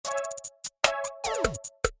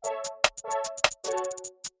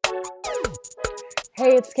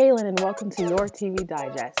Hey, it's Kaylin, and welcome to your TV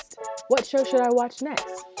Digest. What show should I watch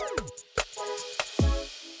next?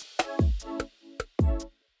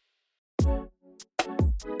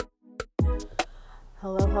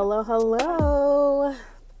 Hello.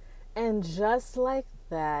 And just like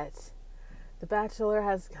that, The Bachelor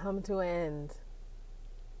has come to an end.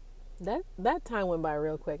 That time went by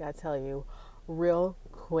real quick, I tell you. Real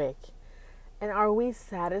quick. And are we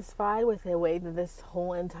satisfied with the way that this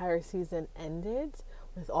whole entire season ended?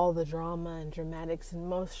 With all the drama and dramatics and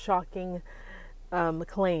most shocking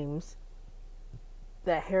claims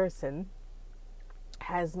that Chris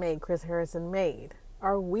Harrison made.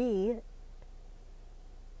 Are we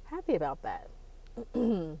happy about that?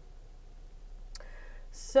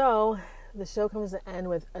 So, the show comes to end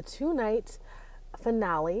with a 2-night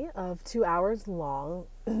finale of 2 hours long.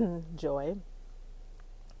 Joy.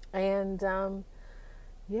 And,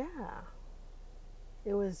 yeah.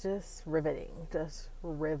 It was just riveting.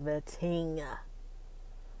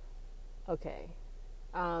 Okay.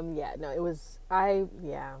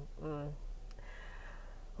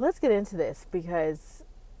 Let's get into this because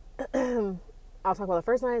I'll talk about the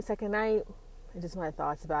first night, second night, and just my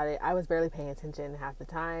thoughts about it. I was barely paying attention half the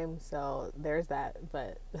time, so there's that.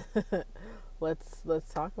 But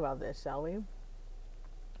let's talk about this, shall we?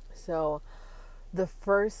 So, the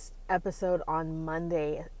first episode on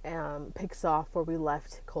Monday picks off where we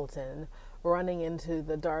left Colton running into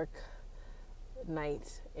the dark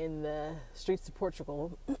night in the streets of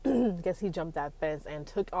Portugal. Guess he jumped that fence and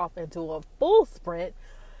took off into a full sprint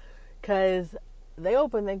because they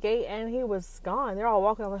opened the gate and he was gone. They're all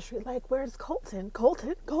walking on the street like, where's Colton?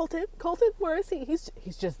 Colton, where is he?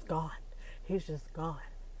 He's just gone. He's just gone.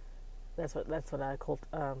 That's what I called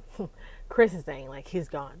Chris is saying, like, he's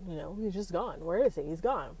gone, he's just gone. Where is he? He's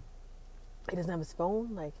gone. He doesn't have his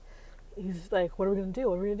phone. Like, he's like, what are we gonna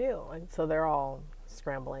do? Like, so they're all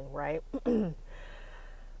scrambling, right?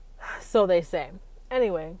 So they say.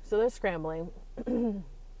 Anyway, so they're scrambling,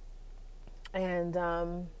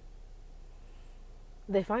 and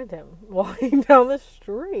they find him walking down the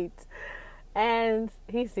street, and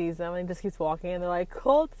he sees them and he just keeps walking, and they're like,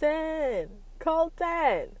 Colton.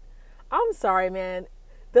 I'm sorry, man.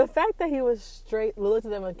 The fact that he was straight, looked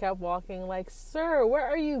at them and kept walking, like, sir, where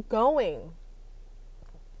are you going?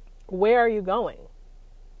 Where are you going?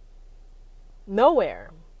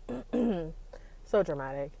 Nowhere. So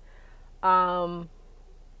dramatic. So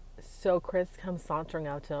Chris comes sauntering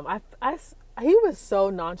out to him. He was so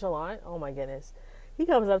nonchalant. Oh my goodness. He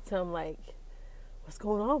comes up to him like, what's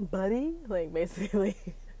going on, buddy? Like, basically.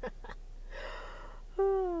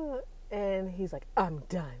 And he's like, I'm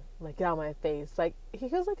done. Like, get out of my face. Like, he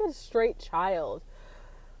was like a straight child.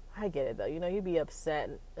 I get it, though. You'd be upset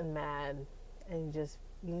and mad, and you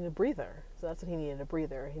need a breather. So that's what he needed, a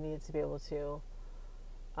breather. He needed to be able to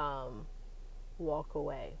walk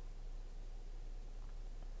away.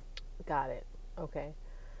 Got it. Okay.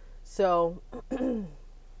 So,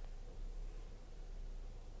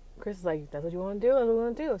 Chris is like, that's what you want to do? That's what we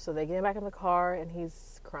want to do. So they get back in the car, and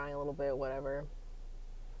he's crying a little bit, whatever.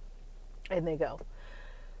 And they go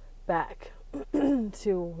back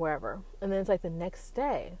to wherever. And then it's like the next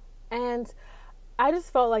day. And I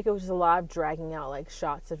just felt like it was just a lot of dragging out, like,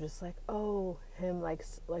 shots of just like, him like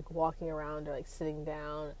walking around or like sitting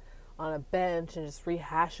down on a bench and just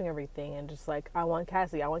rehashing everything and just like, I want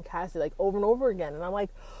Cassie, like over and over again. And I'm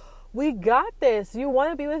like, we got this. You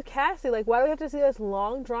want to be with Cassie. Like, why do we have to see this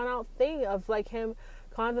long drawn out thing of like him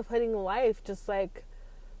contemplating life? Just like,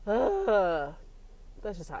 that's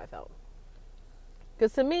just how I felt.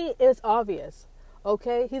 Because to me, it's obvious.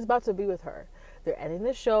 Okay, he's about to be with her. They're ending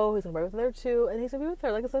the show. He's going to be with her too. And he's going to be with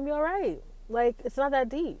her. Like, it's going to be all right. Like, it's not that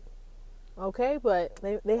deep. Okay, but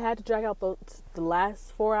they had to drag out the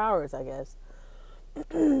last 4 hours, I guess.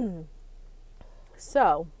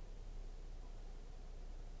 So,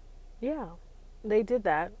 yeah, they did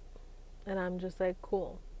that. And I'm just like,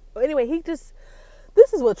 cool. But anyway, this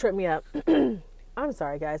is what tripped me up. I'm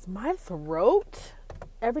sorry, guys. My throat,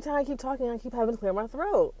 every time I keep talking, I keep having to clear my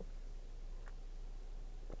throat.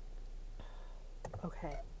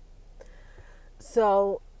 Okay.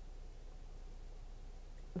 So,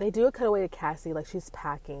 they do a cutaway to Cassie, like she's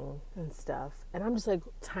packing and stuff. And I'm just like,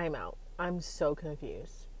 time out. I'm so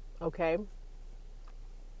confused. Okay?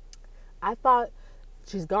 I thought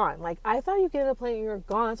she's gone. Like, I thought you get in a plane and you're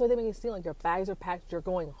gone. That's why they make it seem like your bags are packed, you're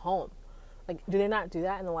going home. Like, do they not do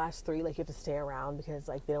that in the last 3? Like, you have to stay around because,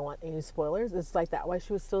 like, they don't want any spoilers? It's like that why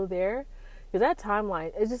she was still there? Because that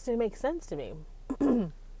timeline, it just didn't make sense to me.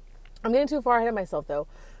 I'm getting too far ahead of myself, though.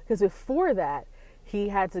 Because before that, he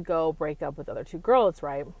had to go break up with the other two girls,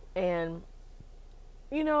 right? And,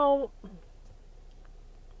 you know,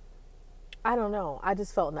 I don't know. I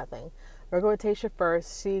just felt nothing. We're going with Tayshia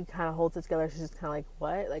first. She kind of holds it together. She's just kind of like,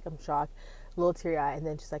 what? Like, I'm shocked. A little teary-eyed. And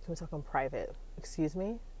then she's like, can we talk in private? Excuse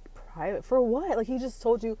me? Private? For what? Like, he just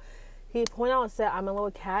told you. He pointed out and said, I'm in love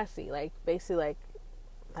with Cassie. Like, basically, like,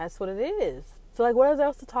 that's what it is. So, like, what is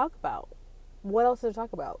else to talk about? What else to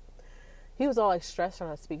talk about? He was all, like, stressed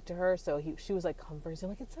trying to speak to her. So, she was, like, comforting.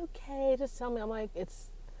 Like, it's okay. Just tell me. I'm like, it's...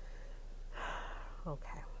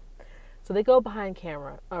 okay. So they go behind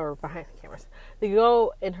cameras. They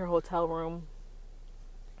go in her hotel room,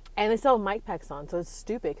 and they still have mic packs on. So it's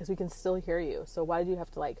stupid because we can still hear you. So why do you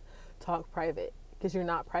have to like talk private? Because you're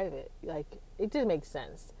not private. Like, it didn't make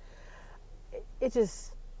sense. It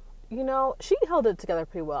just, you know, she held it together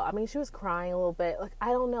pretty well. I mean, she was crying a little bit. Like, I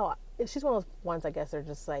don't know. She's one of those ones, I guess, they're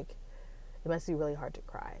just like, it must be really hard to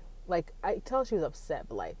cry. Like, I tell she was upset,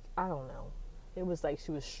 but like, I don't know. It was like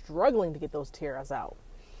she was struggling to get those tears out.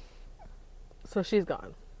 So she's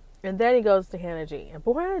gone. And then he goes to Hannah G. And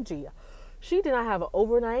poor Hannah G, she did not have an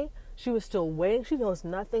overnight. She was still waiting. She knows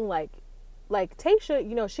nothing. Like Tayshia,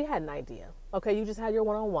 you know, she had an idea. Okay, you just had your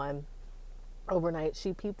one-on-one overnight.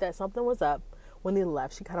 She peeped that something was up when he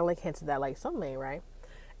left. She kind of like hinted that like something ain't right.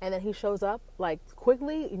 And then he shows up like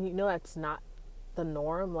quickly, and you know that's not the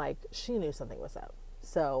norm. Like, she knew something was up.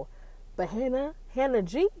 So, but Hannah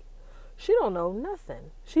G, she don't know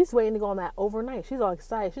nothing. She's waiting to go on that overnight. She's all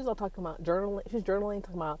excited. She's all talking about journaling. She's journaling,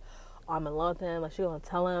 talking about, oh, I'm in love with him. Like, she's going to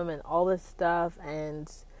tell him and all this stuff.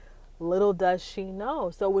 And little does she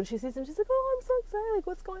know. So when she sees him, she's like, oh, I'm so excited. Like,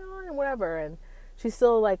 what's going on? And whatever. And she's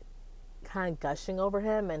still, like, kind of gushing over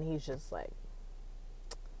him. And he's just like,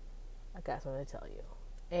 I got something to tell you.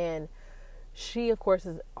 And she, of course,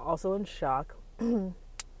 is also in shock.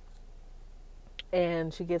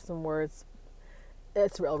 And she gives some words.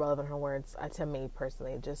 It's real relevant, her words, to me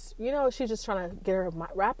personally. Just, you know, she's just trying to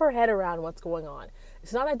wrap her head around what's going on.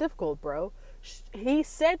 It's not that difficult, bro. He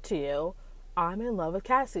said to you, I'm in love with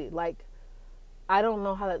Cassie. Like, I don't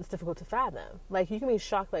know how that's difficult to fathom. Like, you can be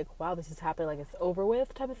shocked, like, wow, this is happening, like, it's over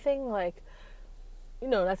with type of thing. Like, you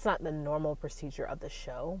know, that's not the normal procedure of the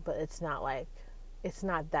show, but it's not like, it's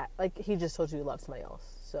not that, like, he just told you he loves somebody else.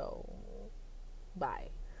 So, bye.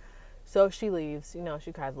 So she leaves, you know,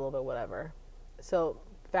 she cries a little bit, whatever. So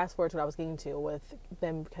fast forward to what I was getting to with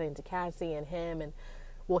them cutting to Cassie and him, and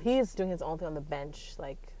well, he's doing his own thing on the bench,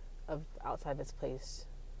 like outside his place,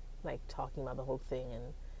 like talking about the whole thing,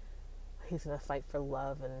 and he's gonna fight for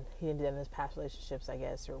love, and he didn't do that in his past relationships, I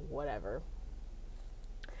guess, or whatever.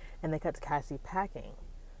 And they cut to Cassie packing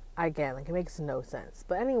again, like, it makes no sense.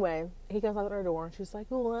 But anyway, he comes out her door, and she's like,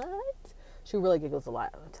 "What?" She really giggles a lot.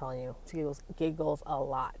 I'm telling you, she giggles a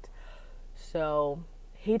lot. So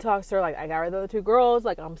he talks to her like, I got rid of the other two girls.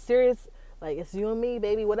 Like, I'm serious. Like, it's you and me,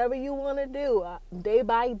 baby. Whatever you want to do, day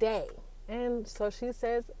by day. And so she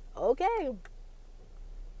says, okay.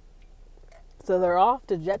 So they're off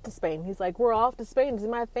to jet to Spain. He's like, we're off to Spain to see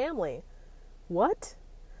my family. What?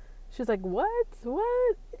 She's like, what?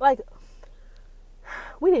 What? Like,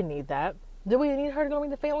 we didn't need that. Did we need her to go meet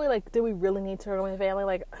the family? Like, did we really need her to go meet the family?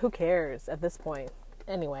 Like, who cares at this point?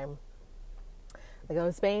 Anyway, they go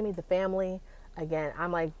to Spain, meet the family. Again,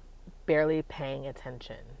 I'm like barely paying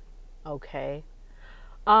attention. Okay.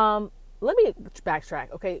 Let me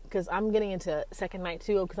backtrack, okay? Because I'm getting into second night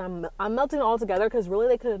too. Because I'm melting it all together. Because really,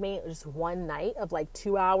 they could have made just one night of like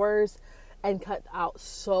 2 hours and cut out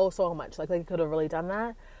so much. Like, they could have really done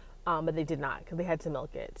that, but they did not because they had to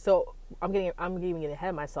milk it. So I'm getting ahead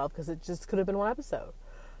of myself because it just could have been one episode.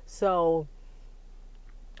 So,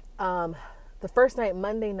 the first night,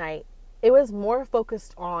 Monday night, it was more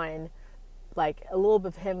focused on like a little bit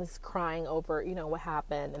of him crying over, you know, what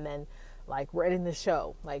happened. And then like, we're ending the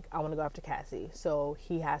show. Like, I want to go after Cassie. So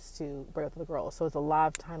he has to break up with the girls. So it's a lot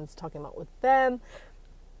of times talking about with them.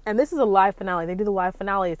 And this is a live finale. They do the live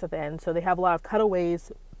finales at the end. So they have a lot of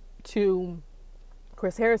cutaways to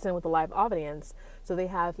Chris Harrison with the live audience. So they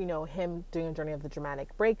have, you know, him doing a journey of the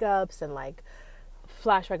dramatic breakups and like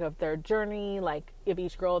flashback of their journey, like of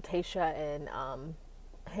each girl, Tayshia and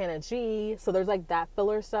Hannah G. So there's like that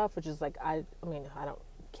filler stuff, which is like, I mean, I don't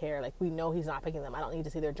care. Like, we know he's not picking them. I don't need to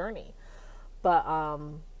see their journey. But,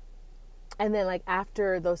 and then like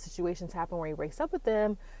after those situations happen where he breaks up with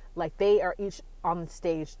them, like they are each on the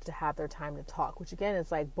stage to have their time to talk, which again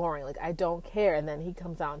is like boring. Like, I don't care. And then he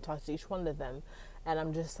comes out and talks to each one of them. And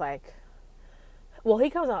I'm just like, well, he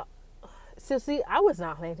comes out. So see, I was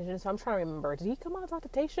not paying attention. So I'm trying to remember. Did he come out and talk to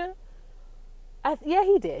Tayshia? Yeah,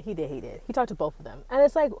 he did. He talked to both of them. And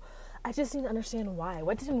it's like, I just need to understand why.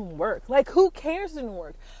 What didn't work? Like, who cares didn't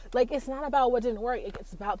work? Like, it's not about what didn't work.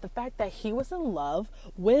 It's about the fact that he was in love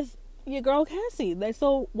with your girl Cassie. Like,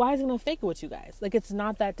 so why is he gonna fake it with you guys? Like, it's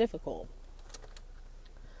not that difficult.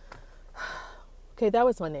 Okay, that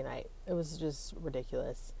was Monday night. It was just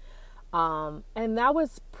ridiculous. And that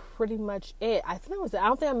was pretty much it. I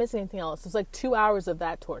don't think I'm missing anything else. It was like 2 hours of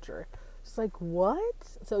that torture. It's like, what?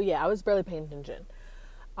 So yeah, I was barely paying attention.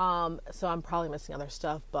 So I'm probably missing other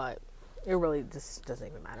stuff, but it really just doesn't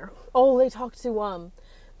even matter. Oh, they talked to,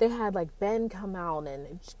 they had like Ben come out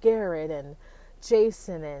and Garrett and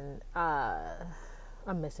Jason and,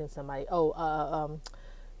 I'm missing somebody.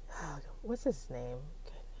 What's his name?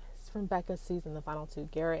 It's from Becca's season, the final two,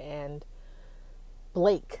 Garrett and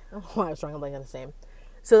Blake. I don't know why I was trying to blank on his name.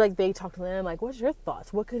 So like they talked to them, like, what's your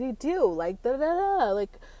thoughts? What could he do? Like,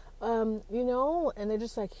 like, and they're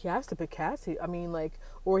just like, he has to pick Cassie. I mean, like,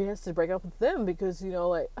 or he has to break up with them because,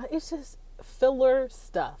 like, it's just filler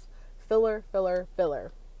stuff. Filler.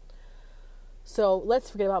 So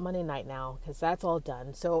let's forget about Monday night now because that's all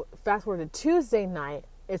done. So fast forward to Tuesday night.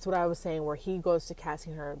 It's what I was saying where he goes to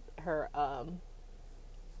Cassie in her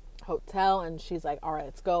hotel and she's like, all right,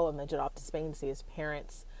 let's go. And they jet off to Spain to see his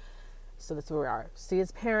parents. So that's where we are. See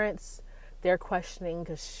his parents. They're questioning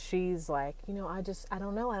because she's like, I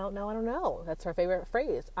don't know. That's her favorite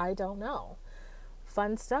phrase. I don't know.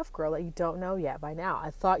 Fun stuff, girl, that you don't know yet by now.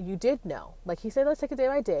 I thought you did know. Like he said, let's take it day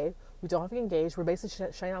by day. We don't have to engage. We're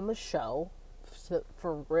basically shutting on the show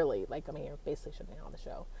for really, like, I mean, you're basically shutting on the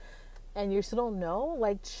show. And you still don't know?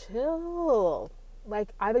 Like, chill. Like,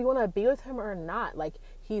 either you want to be with him or not. Like,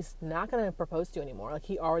 he's not going to propose to you anymore. Like,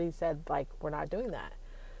 he already said, like, we're not doing that.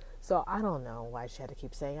 So I don't know why she had to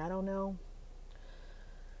keep saying, I don't know.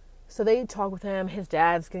 So they talk with him. His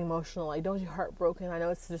dad's getting emotional. Like, don't you heartbroken? I know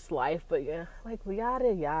it's just life, but yeah, like,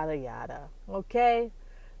 yada, yada, yada. Okay?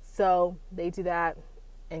 So they do that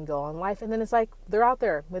and go on life. And then it's like, they're out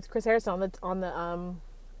there with Chris Harrison on the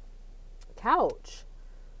couch.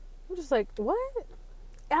 I'm just like, what?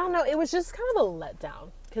 I don't know. It was just kind of a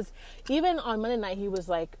letdown. Because even on Monday night, he was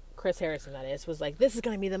like, Chris Harrison, that is, was like, this is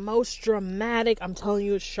going to be the most dramatic. I'm telling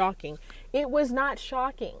you, it's shocking. It was not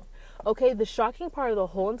shocking. Okay, the shocking part of the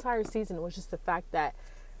whole entire season was just the fact that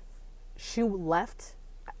she left,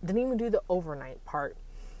 didn't even do the overnight part,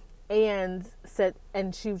 and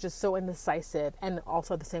she was just so indecisive, and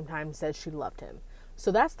also at the same time said she loved him.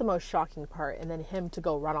 So that's the most shocking part, and then him to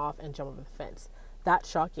go run off and jump over the fence. That's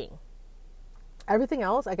shocking. Everything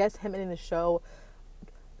else, I guess him ending the show,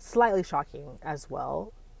 slightly shocking as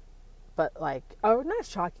well. But not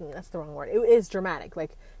shocking, that's the wrong word. It is dramatic,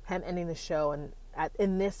 like him ending the show and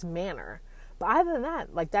in this manner. But other than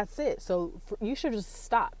that, like, that's it. So you should have just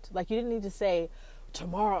stopped. Like, you didn't need to say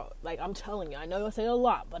tomorrow. Like, I'm telling you, I know you'll say a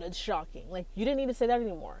lot, but it's shocking. Like, you didn't need to say that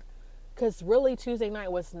anymore. Because really, Tuesday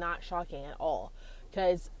night was not shocking at all.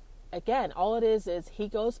 Because, again, all it is he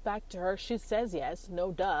goes back to her. She says yes,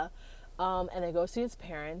 no duh. And they go see his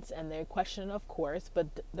parents, and they question, of course, but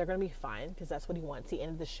they're going to be fine, because that's what he wants. He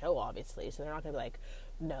ended the show, obviously, so they're not going to be like,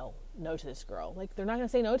 no to this girl. Like, they're not going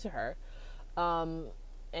to say no to her.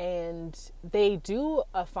 And they do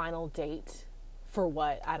a final date for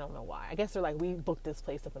what? I don't know why. I guess they're like, we booked this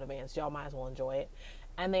place up in advance. Y'all might as well enjoy it.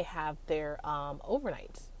 And they have their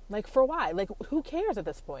overnights. Like, for why? Like, who cares at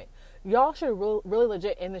this point? Y'all should really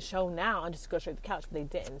legit end the show now and just go straight to the couch, but they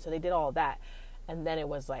didn't. So they did all of that. And then it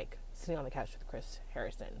was like sitting on the couch with Chris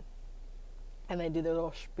Harrison. And they do their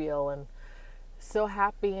little spiel and so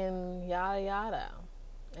happy and yada yada.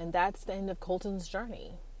 And that's the end of Colton's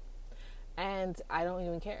journey. And I don't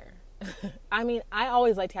even care. I mean, I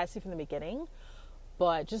always liked Cassie from the beginning,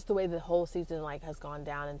 but just the way the whole season has gone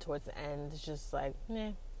down and towards the end, it's just like,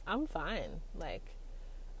 I'm fine. Like,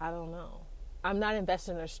 I don't know. I'm not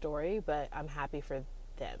invested in their story, but I'm happy for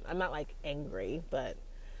them. I'm not angry, but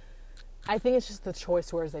I think it's just the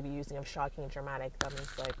choice words they've been using of shocking and dramatic. I'm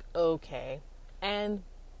just like, okay. And,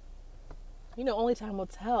 only time will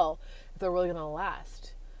tell if they're really going to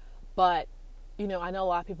last. But, I know a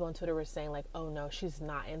lot of people on Twitter were saying, oh, no, she's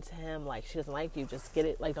not into him. Like, she doesn't like you. Just get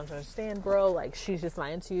it. Like, don't you understand, bro? Like, she's just not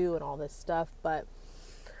into you and all this stuff. But,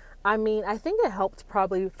 I mean, I think it helped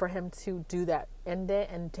probably for him to do that, end it,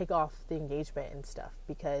 and take off the engagement and stuff.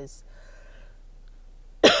 Because,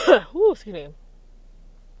 excuse me.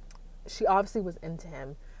 She obviously was into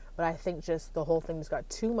him. But I think just the whole thing just got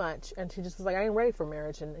too much. And she just was like, I ain't ready for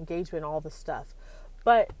marriage and engagement and all this stuff.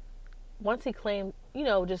 But once he claimed,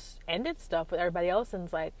 just ended stuff with everybody else and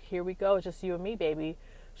it's like, here we go, it's just you and me, baby.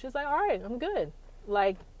 She's like, all right, I'm good.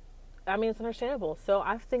 Like, I mean, it's understandable. So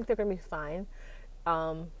I think they're going to be fine.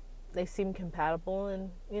 They seem compatible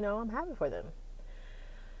and, I'm happy for them.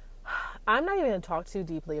 I'm not even going to talk too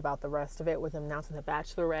deeply about the rest of it with them announcing the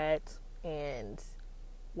Bachelorette and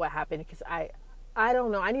what happened, because I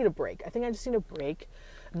don't know. I need a break. I think I just need a break.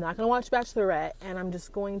 I'm not going to watch Bachelorette, and I'm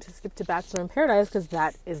just going to skip to Bachelor in Paradise, because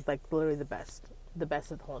that is like literally the best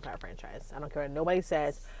of the whole entire franchise. I don't care what nobody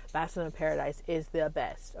says. Bachelor in Paradise is the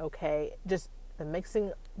best. Okay, just the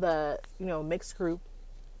mixing, the mixed group,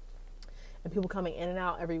 and people coming in and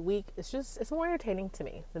out every week. It's more entertaining to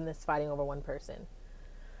me than this fighting over one person.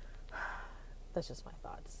 That's just my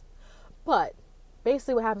thoughts. But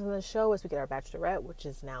basically what happens in the show is we get our Bachelorette, which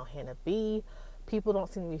is now Hannah B. People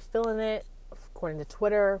don't seem to be feeling it, according to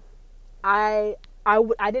Twitter. I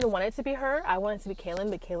didn't want it to be her. I wanted it to be Kaylin,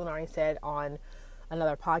 but Kaylin already said on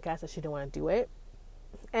another podcast that she didn't want to do it.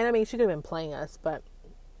 And I mean, she could have been playing us, but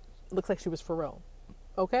it looks like she was for real.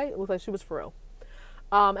 Okay? It looks like she was for real.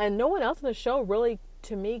 And no one else in the show really,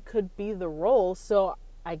 to me, could be the role. So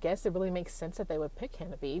I guess it really makes sense that they would pick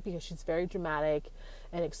Hannah B, because she's very dramatic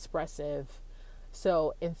and expressive.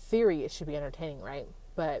 So in theory, it should be entertaining, right?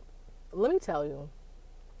 But let me tell you,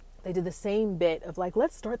 they did the same bit of like,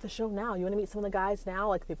 let's start the show now. You want to meet some of the guys now?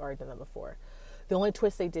 Like, they've already done that before. The only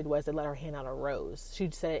twist they did was they let her hand out a rose. She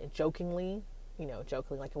said it jokingly,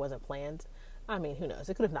 like it wasn't planned. I mean, who knows?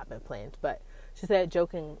 It could have not been planned, but she said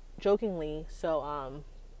it jokingly. So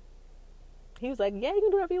he was like, yeah, you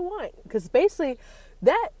can do whatever you want. Because basically,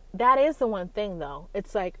 that is the one thing, though.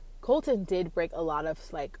 It's like Colton did break a lot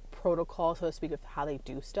of like protocol, so to speak, of how they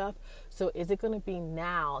do stuff. So is it going to be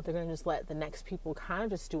now they're going to just let the next people kind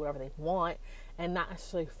of just do whatever they want and not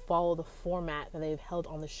necessarily follow the format that they've held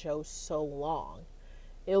on the show so long?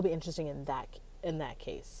 It'll be interesting in that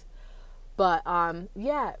case. But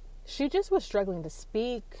yeah, she just was struggling to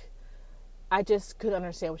speak. I just couldn't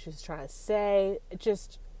understand what she was trying to say.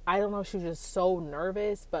 I don't know if she was just so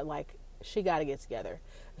nervous, but like, she got to get together.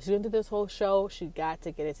 She's going to do this whole show. She got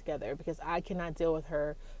to get it together, because I cannot deal with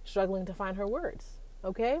her struggling to find her words.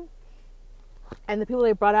 Okay? And the people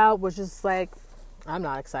they brought out was just like, I'm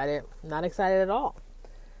not excited. Not excited at all.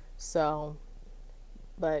 So,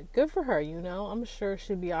 but good for her, I'm sure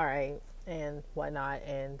she'll be all right and whatnot.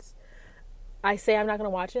 And I say I'm not going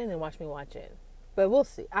to watch it, and then watch me watch it. But we'll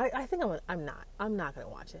see. I think I'm not going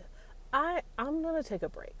to watch it. I'm going to take a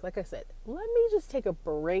break. Like I said, let me just take a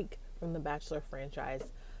break from the Bachelor franchise.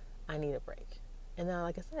 I need a break. And then,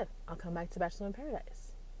 like I said, I'll come back to Bachelor in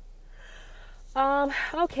Paradise.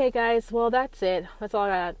 Okay, guys. Well, that's it. That's all I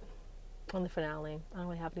got on the finale. I don't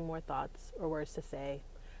really have any more thoughts or words to say.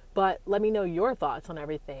 But let me know your thoughts on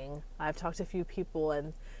everything. I've talked to a few people,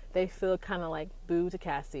 and they feel kind of like boo to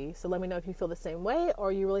Cassie. So let me know if you feel the same way, or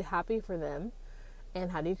are you really happy for them?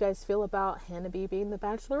 And how do you guys feel about Hannah B being the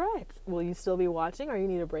Bachelorette? Will you still be watching, or you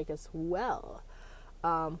need a break as well?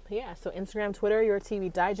 Yeah, so Instagram, Twitter, your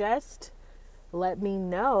TV Digest. Let me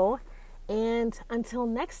know. And until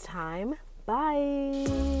next time,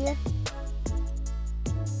 bye.